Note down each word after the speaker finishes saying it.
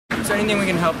there anything we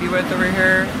can help you with over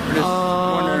here? We're just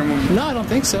wondering. No, I don't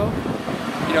think so.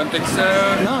 You don't think so?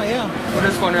 No, yeah. We're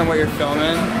just wondering what you're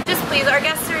filming. Just please, our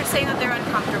guests are saying that they're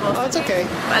uncomfortable. Oh, it's okay.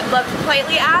 I'd love to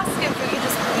politely ask if we could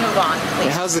just move on, please.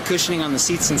 Yeah, how's the cushioning on the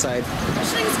seats inside?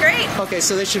 Cushioning's great. Okay,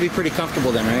 so they should be pretty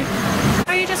comfortable then, right?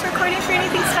 Are you just recording for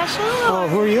anything special? Oh,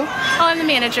 who are you? Oh, I'm the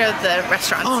manager of the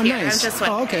restaurant. Oh, here. nice. I'm just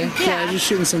oh, okay. Yeah, just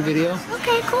shooting some video.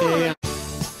 Okay, cool. Yeah.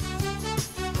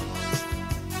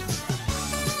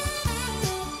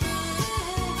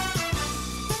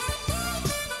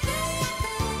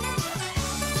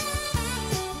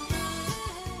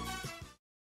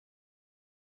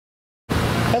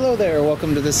 Hello there,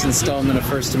 welcome to this installment of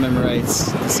First Amendment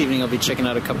Rights. This evening I'll be checking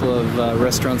out a couple of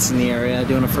restaurants in the area,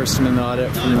 doing a First Amendment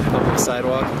audit from the public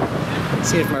sidewalk.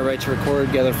 See if my right to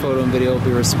record, gather photo and video will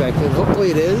be respected. Hopefully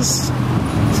it is.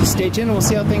 So stay tuned and we'll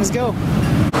see how things go.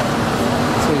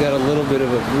 So we got a little bit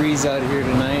of a breeze out here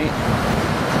tonight.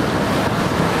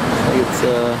 It's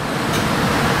a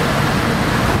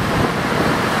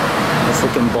nice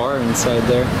looking bar inside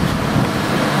there.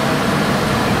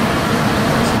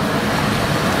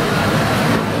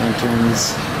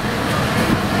 It's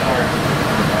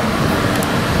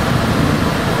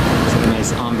a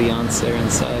nice ambiance there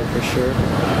inside for sure.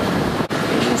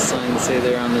 There's a sign say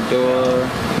there on the door.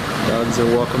 Dogs are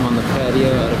welcome on the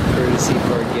patio. Out of courtesy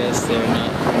for our guests, they are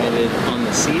not permitted on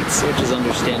the seats, which is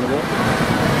understandable.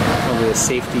 Probably a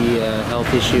safety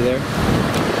health issue there.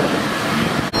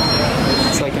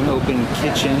 It's like an open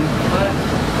kitchen.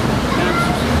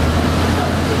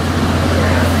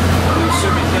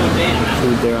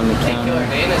 Food there on the counter. All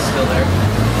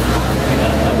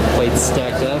the plates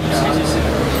stacked up.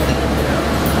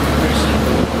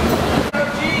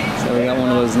 So we got one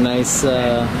of those nice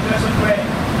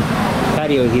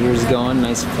patio heaters going,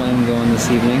 nice flame going this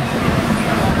evening.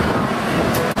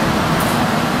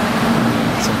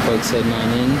 Some folks heading on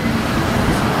in.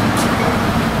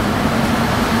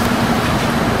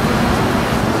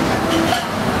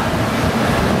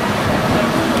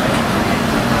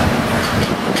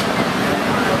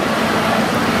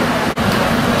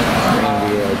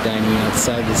 Dining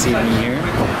outside this evening here.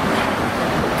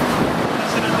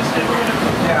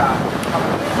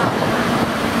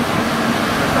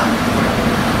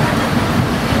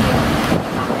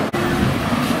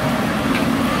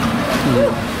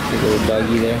 Big little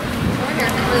doggy there.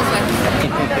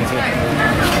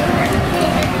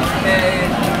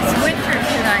 It's winter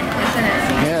tonight, isn't it?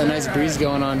 Yeah, a nice breeze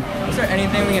going on. Is there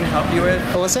anything we can help you with?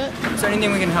 Oh, what's that? Is there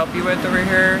anything we can help you with over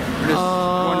here? We're just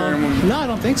wondering. No, I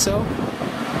don't think so.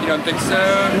 You don't think so?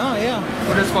 No, yeah.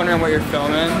 We're just wondering what you're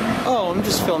filming. Oh, I'm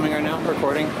just filming right now,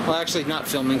 recording. Well, actually not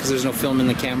filming because there's no film in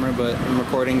the camera, but I'm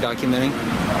recording, documenting.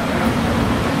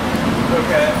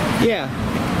 Okay. Yeah.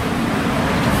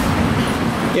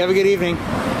 You have a good evening.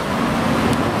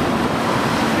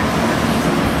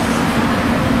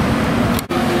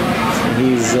 So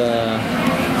he's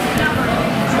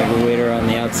like a waiter on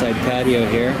the outside patio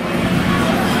here.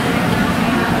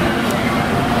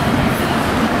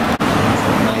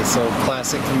 Nice old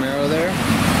classic Camaro there.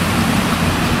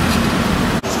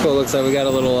 It's cool. Looks like we got a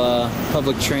little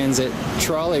public transit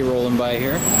trolley rolling by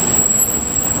here.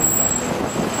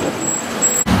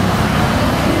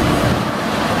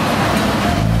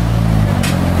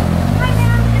 Hi,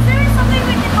 ma'am. Is there something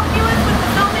we can help you with the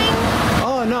filming?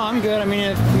 Oh no, I'm good. I mean,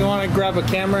 if you want to grab a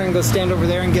camera and go stand over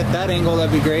there and get that angle,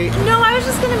 that'd be great. No, I was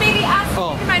just going to maybe ask.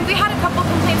 Oh. Never mind. We had a couple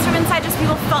complaints from inside. Just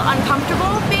people felt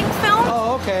uncomfortable being filmed.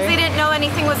 Oh, okay. They didn't know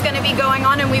anything was going to be going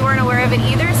on, and we weren't aware of it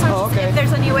either. So just if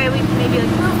there's any way we can maybe like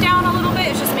move down a little bit,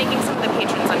 it's just making some of the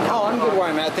patrons uncomfortable. Oh, I'm good where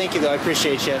I'm at. Thank you, though. I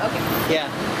appreciate you. Okay.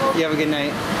 Yeah. You have a good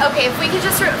night. Okay, if we could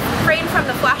just refrain from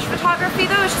the flash photography,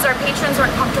 though, it's just our patrons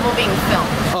weren't comfortable being filmed.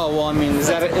 Oh well, I mean, is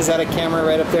that a camera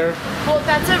right up there? Well,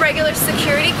 that's a regular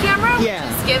security camera, which Yeah.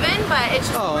 is given, but it's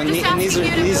just, Oh, we're and, just and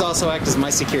asking these also act as my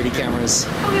security cameras.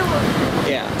 Okay, well,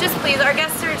 Yeah. just please, our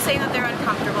guests are saying that they're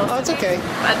uncomfortable. Oh, it's okay.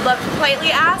 I'd love to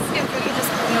politely ask if we could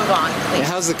just move on, please. Yeah,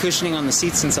 how's the cushioning on the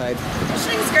seats inside?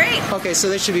 Cushioning's great. Okay, so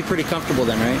they should be pretty comfortable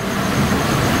then, right?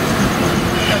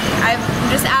 I'm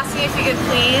just asking if you could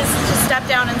please just step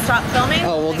down and stop filming.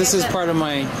 Oh, well, this is part of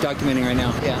my documenting right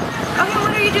now. Yeah. Okay,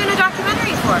 what are you doing a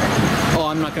documentary for? Oh,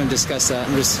 I'm not going to discuss that.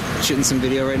 I'm just shooting some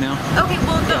video right now. Okay,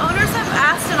 well, the owners have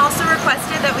asked and also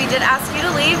requested that we did ask you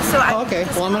to leave, so I... Oh, okay.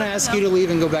 Well, I'm going to ask you to leave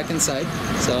and go back inside,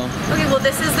 so... Okay, well,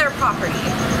 this is their property.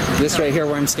 This right here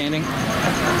where I'm standing?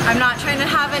 I'm not trying to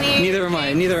have any... Neither am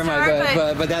I,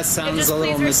 but that sounds a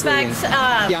little misleading.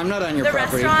 Respect, yeah, I'm not on your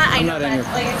property. Restaurant. I'm not on your...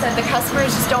 Like I said, the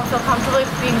customers just don't feel comfortable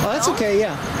being filmed. Oh, that's okay,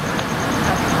 yeah.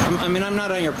 I mean, I'm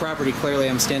not on your property, clearly.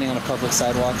 I'm standing on a public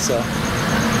sidewalk, so...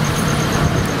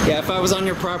 Yeah, if I was on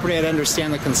your property, I'd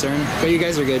understand the concern, but you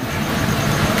guys are good.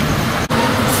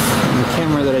 The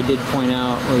camera that I did point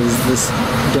out was this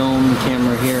dome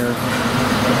camera here.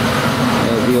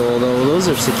 Although those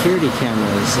are security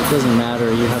cameras, it doesn't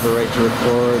matter. You have a right to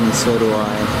record, and so do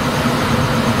I.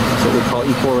 That's what we call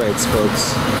equal rights,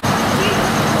 folks.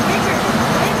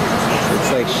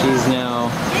 Looks like she's now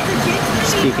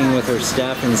speaking with her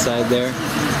staff inside there.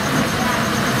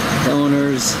 The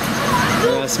owners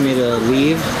asked me to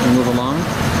leave and move along.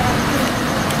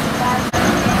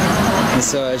 And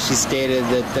so as she stated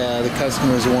that the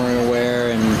customers weren't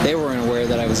aware, and they weren't aware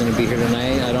that I was going to be here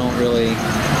tonight. I don't really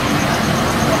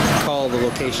call the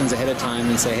locations ahead of time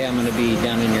and say, hey, I'm going to be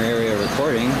down in your area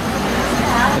recording.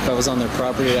 If I was on their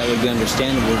property, that would be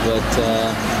understandable, but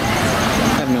I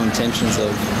have no intentions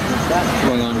of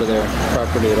going onto their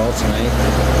property at all tonight,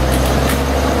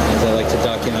 as I like to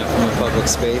document from a public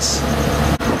space.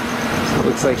 So it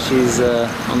looks like she's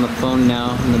on the phone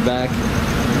now in the back,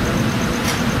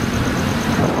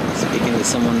 speaking to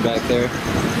someone back there.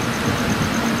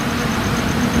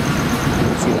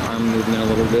 See the arm movement a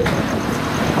little bit.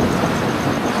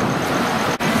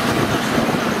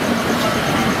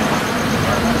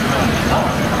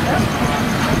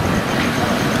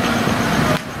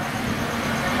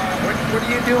 What are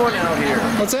you doing out here?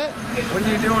 What's that? What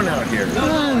are you doing out here?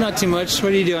 Not too much.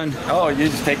 What are you doing? Oh, you're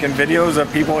just taking videos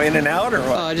of people in and out, or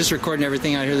what? Just recording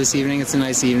everything out here this evening. It's a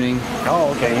nice evening.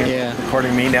 Oh, okay. You're yeah.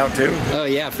 Recording me now too? Oh,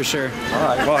 yeah, for sure. All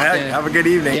right. Well, hey, have a good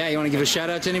evening. Yeah, you want to give a shout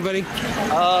out to anybody?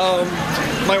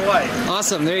 My wife.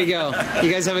 Awesome. There you go.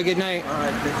 You guys have a good night. All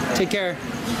right. Take care.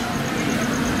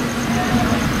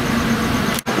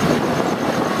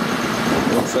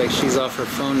 Looks like she's off her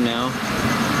phone now.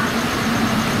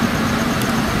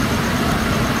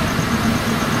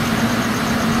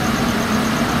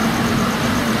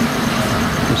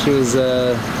 She was,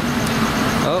 oh,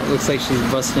 looks like she's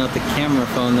busting out the camera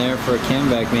phone there for a cam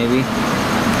back, maybe.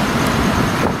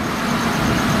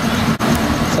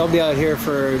 So I'll be out here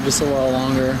for just a while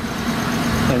longer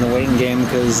in the waiting game,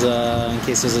 because in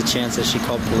case there's a chance that she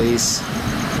called police.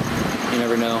 You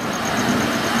never know.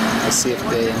 We'll see if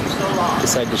they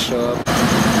decide to show up.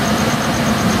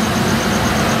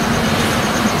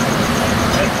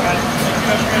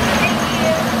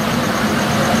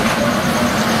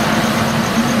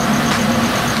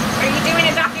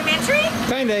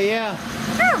 Kinda, yeah.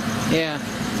 Oh. Yeah.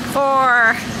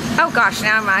 For, oh gosh,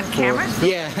 now I'm on camera?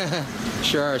 Yeah,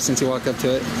 sure are, since you walked up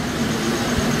to it.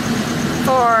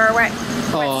 For what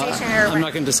station or I'm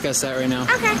not going to discuss that right now.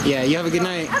 Okay. Yeah, you have a good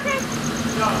night. Okay.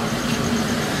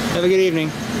 Have a good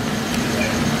evening.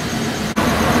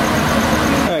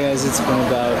 Alright guys, it's been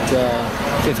about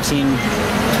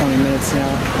 15-20 minutes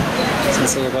now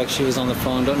since it looked like she was on the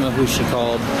phone. Don't know who she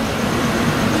called.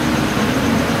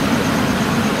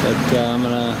 But I'm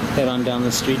going to head on down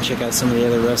the street, check out some of the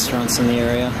other restaurants in the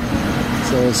area.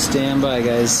 So stand by,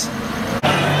 guys.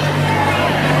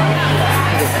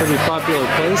 It's a pretty popular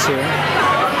place here.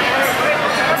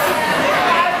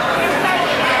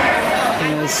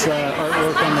 Nice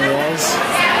artwork on the walls.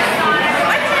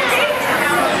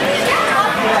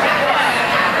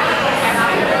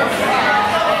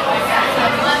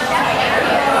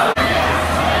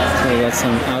 So we got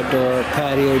some outdoor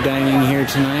patio dining here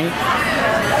tonight.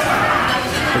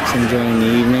 Folks enjoying the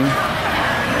evening.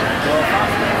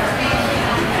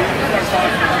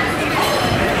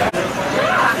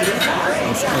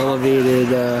 It's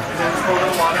elevated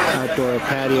outdoor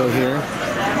patio here.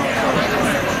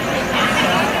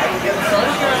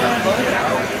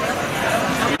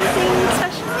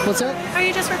 What's that? Are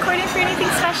you just recording for anything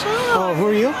special? Oh, who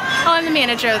are you? Oh, I'm the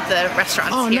manager of the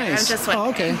restaurants here. Nice. I'm just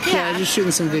okay. Yeah, just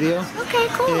shooting some video. Okay,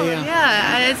 cool.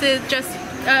 Yeah. Is it just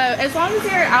as long as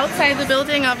you're outside the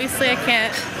building? Obviously, I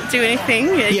can't do anything.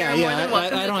 Yeah.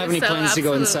 I don't have any plans to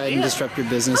go inside and disrupt your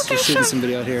business. Okay, just shooting some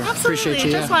video out here. Absolutely. Appreciate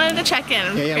you. Just wanted to check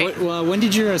in. Yeah. Well, when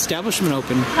did your establishment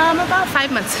open? About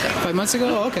 5 months ago. 5 months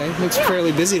ago? Oh, okay. Looks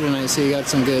fairly busy tonight, so you got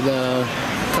some good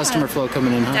customer flow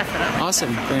coming in, huh? Definitely.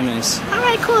 Awesome. Very nice. All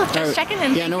right, cool. Just checking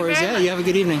in. Yeah, no worries. Yeah, you have a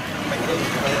good evening.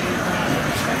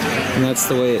 And that's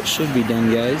the way it should be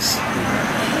done, guys.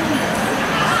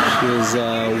 She was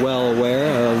well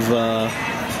aware of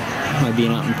my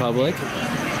being out in public.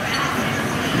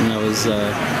 And I was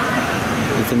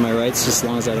within my rights, just as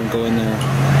long as I don't go in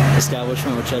their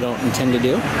establishment, which I don't intend to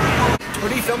do.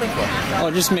 What are you filming for?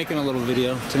 Oh, just making a little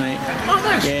video tonight. Oh,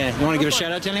 nice. Yeah. You want to give a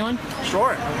shout out to anyone?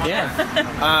 Sure. Yeah.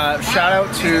 Shout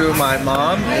out to my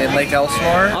mom in Lake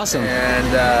Elsinore. Awesome.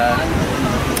 And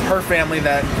her family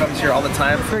that comes here all the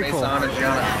time. Very cool. Mason and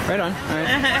Gianna. Right on. All right.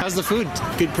 How's the food?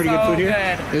 Pretty good food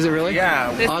here? Good. Is it really?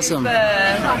 Yeah. This Awesome. is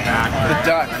The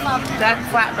duck. duck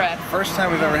flatbread. First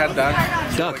time we've ever had duck.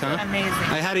 Duck, huh? Amazing.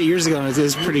 I had it years ago and it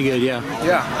was pretty good, yeah.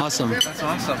 Yeah. Awesome. That's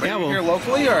awesome. Are Yeah, you well- here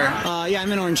locally or? Yeah,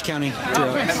 I'm in Orange County.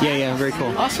 Yeah, very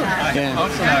cool. Awesome. Yeah.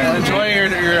 Awesome. Enjoy your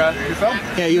film.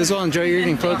 Yeah, you as well. Enjoy your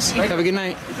evening, folks. Have a good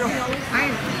night.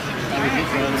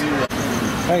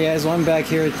 Alright guys, well I'm back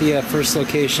here at the first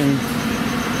location.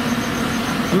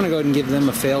 I'm going to go ahead and give them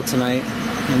a fail tonight.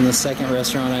 In the second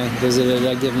restaurant I visited,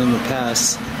 I give them a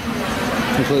pass.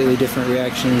 Completely different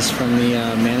reactions from the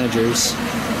managers.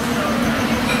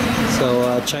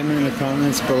 So chime in the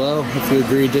comments below if you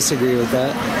agree or disagree with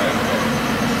that.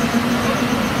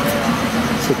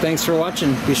 So thanks for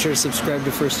watching. Be sure to subscribe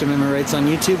to First Amendment Rights on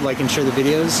YouTube, like and share the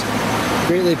videos.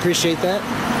 Greatly appreciate that.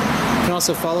 You can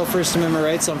also follow First Amendment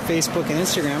Rights on Facebook and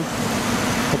Instagram.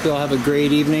 Hope you all have a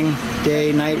great evening,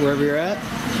 day, night, wherever you're at.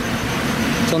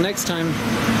 Until next time,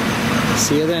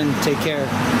 see you then. Take care.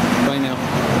 Bye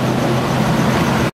now.